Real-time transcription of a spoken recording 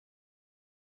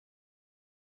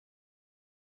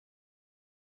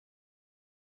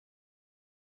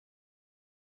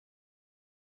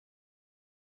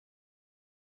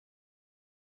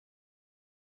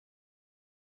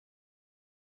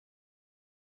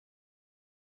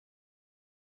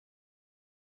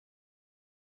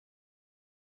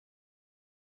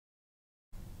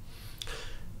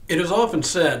It is often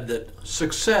said that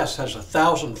success has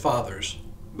 1,000 fathers,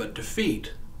 but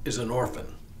defeat is an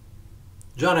orphan.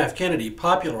 John F. Kennedy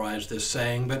popularized this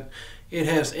saying, but it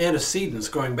has antecedents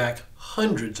going back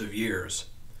hundreds of years.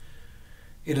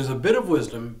 It is a bit of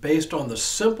wisdom based on the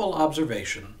simple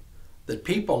observation that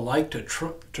people like to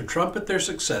trumpet their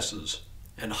successes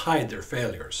and hide their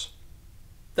failures.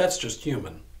 That's just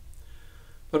human.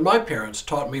 But my parents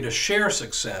taught me to share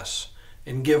success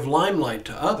and give limelight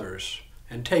to others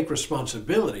and take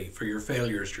responsibility for your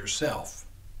failures yourself.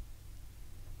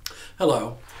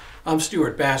 Hello, I'm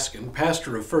Stuart Baskin,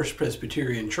 pastor of First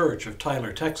Presbyterian Church of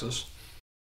Tyler, Texas.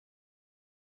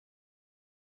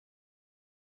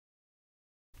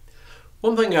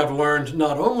 One thing I've learned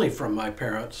not only from my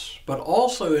parents, but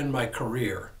also in my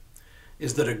career,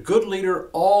 is that a good leader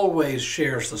always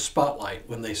shares the spotlight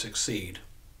when they succeed.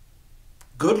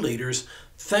 Good leaders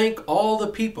thank all the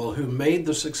people who made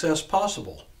the success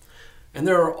possible, and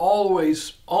there are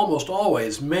almost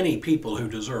always many people who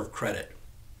deserve credit.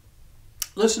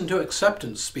 Listen to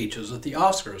acceptance speeches at the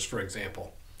Oscars, for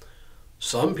example.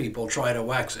 Some people try to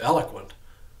wax eloquent,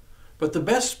 but the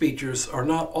best speeches are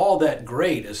not all that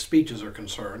great as speeches are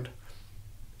concerned.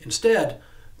 Instead,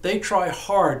 they try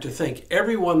hard to thank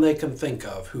everyone they can think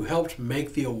of who helped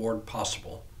make the award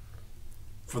possible.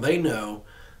 For they know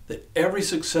that every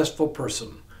successful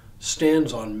person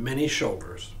stands on many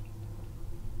shoulders.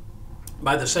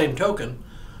 By the same token,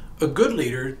 a good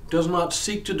leader does not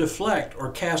seek to deflect or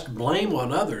cast blame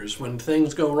on others when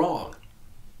things go wrong.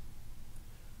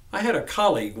 I had a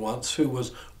colleague once who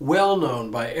was well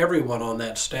known by everyone on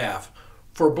that staff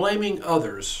for blaming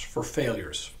others for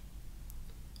failures.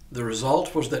 The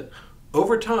result was that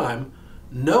over time,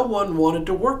 no one wanted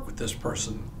to work with this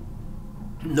person.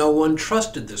 No one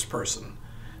trusted this person,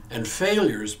 and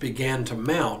failures began to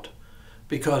mount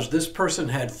because this person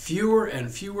had fewer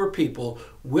and fewer people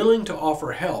willing to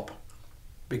offer help,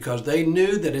 because they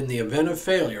knew that in the event of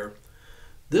failure,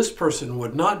 this person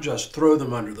would not just throw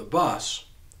them under the bus,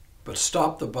 but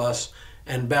stop the bus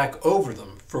and back over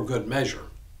them for good measure.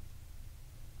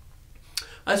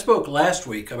 I spoke last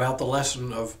week about the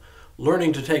lesson of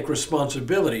learning to take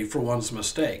responsibility for one's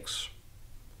mistakes.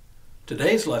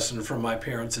 Today's lesson from my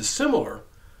parents is similar,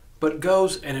 but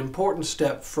goes an important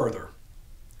step further.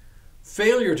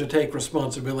 Failure to take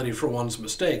responsibility for one's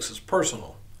mistakes is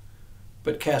personal,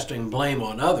 but casting blame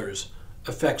on others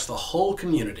affects the whole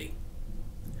community.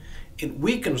 It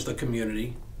weakens the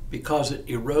community because it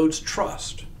erodes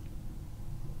trust.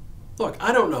 Look,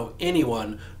 I don't know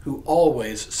anyone who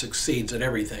always succeeds at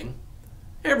everything.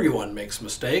 Everyone makes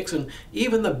mistakes, and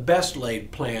even the best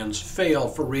laid plans fail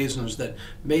for reasons that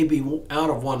may be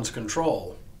out of one's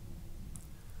control.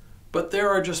 But there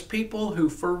are just people who,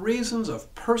 for reasons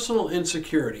of personal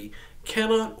insecurity,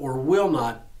 cannot or will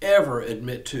not ever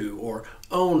admit to or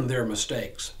own their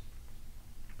mistakes.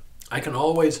 I can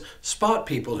always spot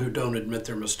people who don't admit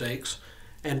their mistakes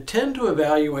and tend to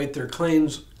evaluate their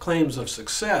claims of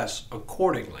success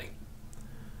accordingly.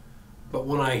 But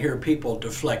when I hear people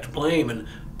deflect blame and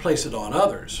place it on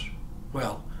others,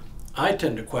 well, I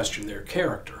tend to question their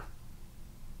character.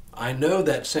 I know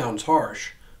that sounds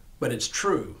harsh, but it's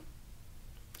true.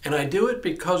 And I do it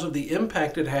because of the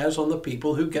impact it has on the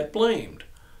people who get blamed.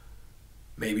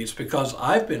 Maybe it's because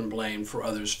I've been blamed for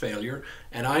others' failure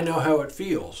and I know how it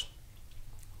feels.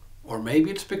 Or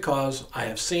maybe it's because I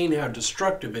have seen how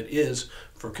destructive it is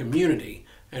for community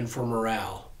and for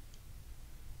morale.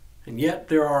 And yet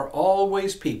there are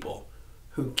always people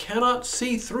who cannot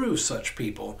see through such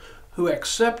people who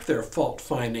accept their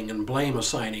fault-finding and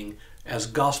blame-assigning as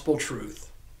gospel truth.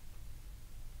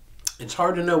 It's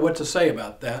hard to know what to say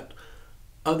about that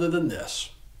other than this.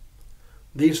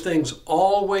 These things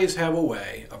always have a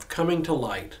way of coming to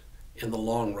light in the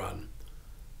long run.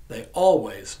 They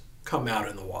always come out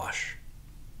in the wash.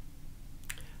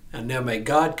 And now may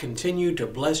God continue to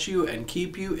bless you and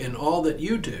keep you in all that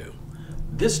you do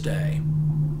this day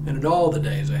and in all the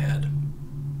days ahead.